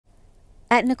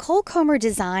At Nicole Comer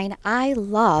Design, I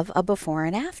love a before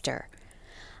and after.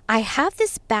 I have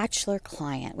this bachelor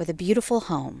client with a beautiful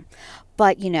home,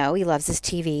 but he loves his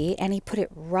TV and he put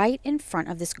it right in front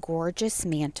of this gorgeous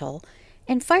mantle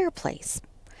and fireplace.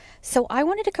 So I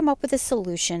wanted to come up with a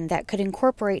solution that could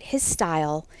incorporate his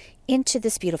style into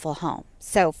this beautiful home.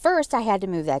 So first I had to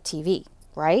move that TV,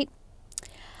 right?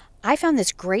 I found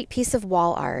this great piece of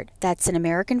wall art that's an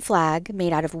American flag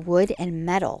made out of wood and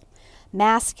metal.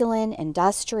 Masculine,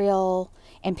 industrial,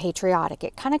 and patriotic.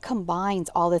 It kind of combines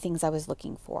all the things I was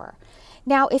looking for.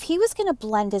 Now, if he was going to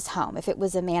blend his home, if it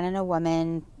was a man and a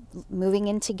woman moving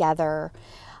in together,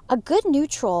 a good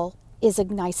neutral is a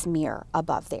nice mirror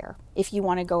above there. If you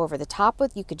want to go over the top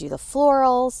with, you could do the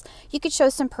florals. You could show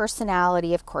some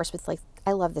personality, of course, with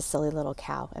I love this silly little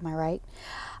cow, am I right?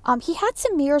 He had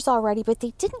some mirrors already, but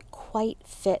they didn't quite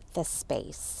fit the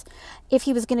space. If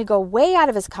he was going to go way out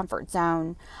of his comfort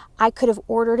zone, I could have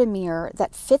ordered a mirror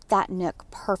that fit that nook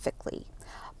perfectly.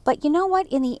 But you know what?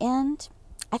 In the end,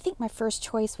 I think my first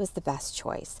choice was the best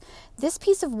choice. This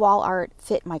piece of wall art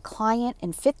fit my client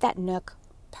and fit that nook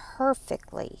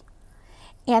perfectly.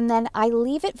 And then I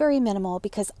leave it very minimal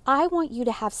because I want you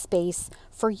to have space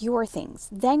for your things.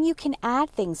 Then you can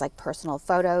add things like personal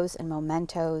photos and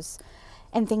mementos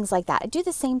and things like that. I do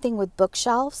the same thing with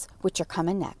bookshelves, which are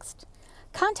coming next.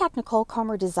 Contact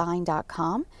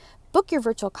NicoleComerDesign.com, book your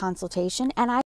virtual consultation, and